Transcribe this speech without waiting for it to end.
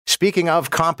Speaking of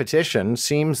competition,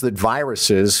 seems that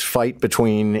viruses fight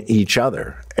between each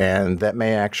other, and that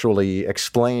may actually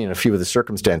explain a few of the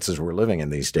circumstances we're living in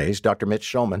these days. Dr. Mitch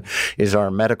Shulman is our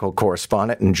medical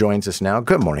correspondent and joins us now.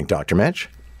 Good morning, Dr. Mitch.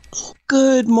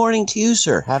 Good morning to you,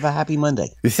 sir. Have a happy Monday.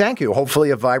 Thank you. Hopefully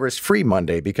a virus-free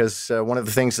Monday, because one of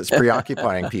the things that's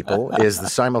preoccupying people is the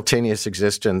simultaneous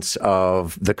existence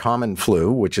of the common flu,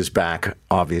 which is back,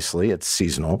 obviously, it's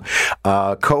seasonal,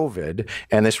 COVID,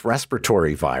 and this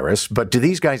respiratory virus. But do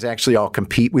these guys actually all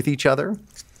compete with each other?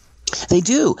 They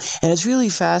do, and it's really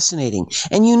fascinating.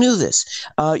 And you knew this.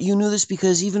 You knew this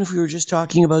because even if we were just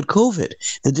talking about COVID,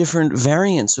 the different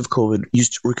variants of COVID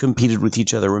were competed with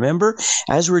each other. Remember,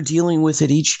 as we're dealing with it,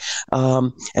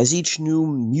 as each new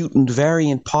mutant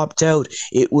variant popped out,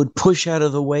 it would push out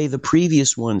of the way the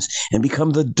previous ones and become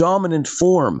the dominant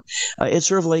form. It's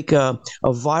sort of like a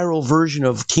viral version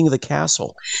of King of the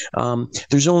Castle.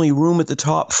 There's only room at the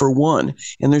top for one,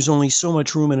 and there's only so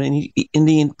much room in any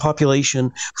Indian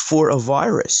population for a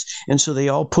virus, and so they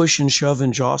all push and shove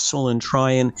and jostle and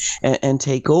try and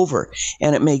take over.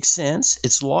 And it makes sense.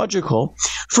 It's logical.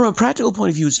 From a practical point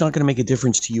of view, it's not going to make a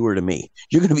difference to you or to me.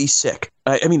 You're going to be sick.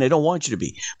 I mean, I don't want you to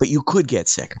be, but you could get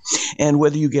sick. And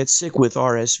whether you get sick with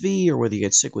RSV or whether you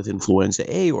get sick with influenza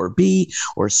A or B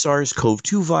or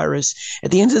SARS-CoV-2 virus, at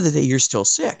the end of the day, you're still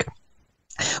sick.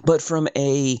 But from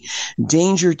a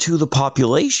danger to the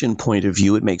population point of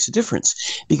view, it makes a difference.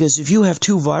 Because if you have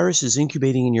two viruses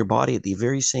incubating in your body at the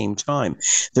very same time,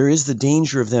 there is the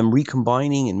danger of them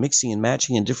recombining and mixing and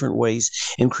matching in different ways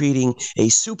and creating a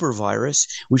super virus,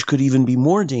 which could even be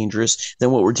more dangerous than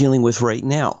what we're dealing with right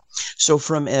now. So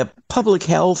from a public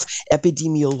health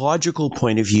epidemiological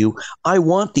point of view, I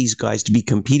want these guys to be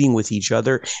competing with each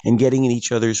other and getting in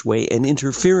each other's way and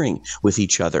interfering with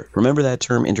each other. Remember that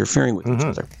term, interfering with each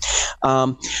other.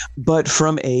 But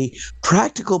from a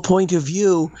practical point of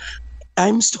view,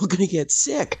 I'm still going to get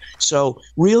sick. So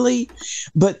really,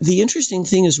 but the interesting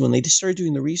thing is when they started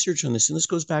doing the research on this, and this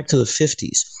goes back to the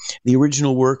 50s, the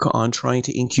original work on trying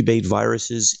to incubate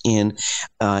viruses in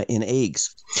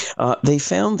eggs, they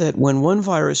found that when one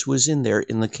virus was in there,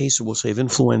 in the case of, we'll say, of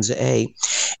influenza A,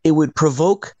 it would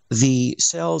provoke the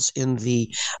cells in the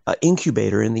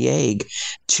incubator, in the egg,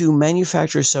 to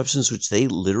manufacture a substance which they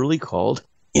literally called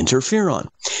interferon.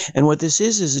 And what this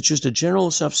is it's just a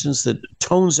general substance that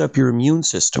tones up your immune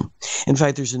system. In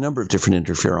fact, there's a number of different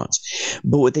interferons.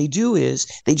 But what they do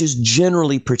is they just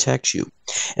generally protect you.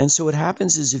 And so what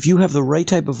happens is if you have the right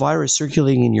type of virus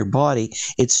circulating in your body,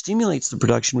 it stimulates the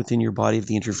production within your body of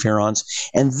the interferons,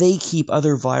 and they keep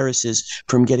other viruses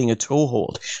from getting a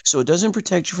toehold. So it doesn't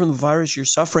protect you from the virus you're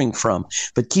suffering from,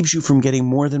 but keeps you from getting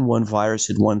more than one virus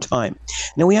at one time.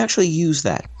 Now, we actually use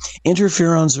that.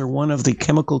 Interferons are one of the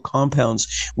chemical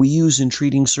compounds we use in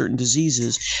treating certain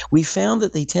diseases. We found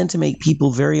that they tend to make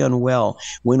people very unwell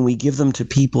when we give them to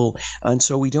people, and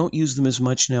so we don't use them as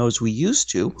much now as we used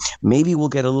to. Maybe we'll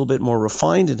get a little bit more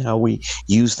refined in how we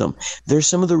use them. There's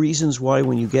some of the reasons why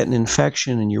when you get an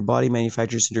infection and your body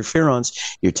manufactures interferons,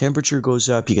 your temperature goes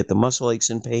up, you get the muscle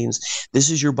aches and pains. This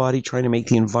is your body trying to make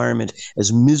the environment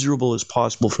as miserable as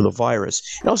possible for the virus.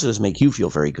 It also doesn't make you feel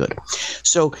very good.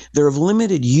 So they're of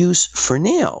limited use for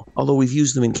now, although we've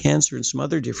used them in cancer and some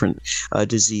other different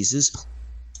diseases.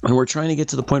 And we're trying to get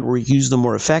to the point where we use them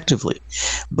more effectively.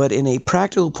 But in a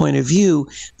practical point of view,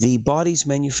 the body's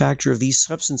manufacture of these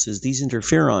substances, these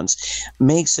interferons,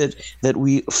 makes it that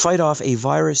we fight off a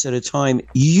virus at a time,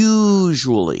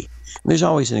 usually. There's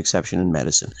always an exception in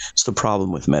medicine. It's the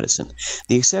problem with medicine.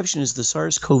 The exception is the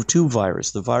SARS-CoV-2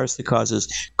 virus, the virus that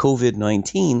causes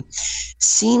COVID-19,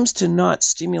 seems to not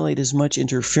stimulate as much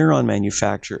interferon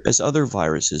manufacture as other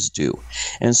viruses do.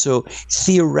 And so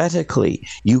theoretically,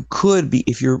 you could be,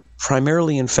 if you're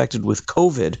primarily infected with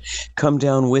COVID, come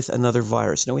down with another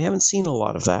virus. Now, we haven't seen a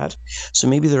lot of that, so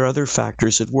maybe there are other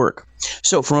factors at work.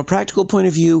 So from a practical point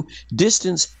of view,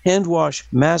 distance, hand wash,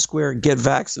 mask wear, get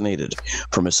vaccinated.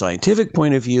 From a scientific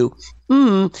point of view,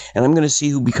 and I'm going to see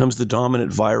who becomes the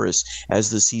dominant virus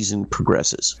as the season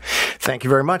progresses. Thank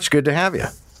you very much. Good to have you.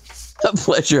 A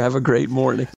pleasure. Have a great morning.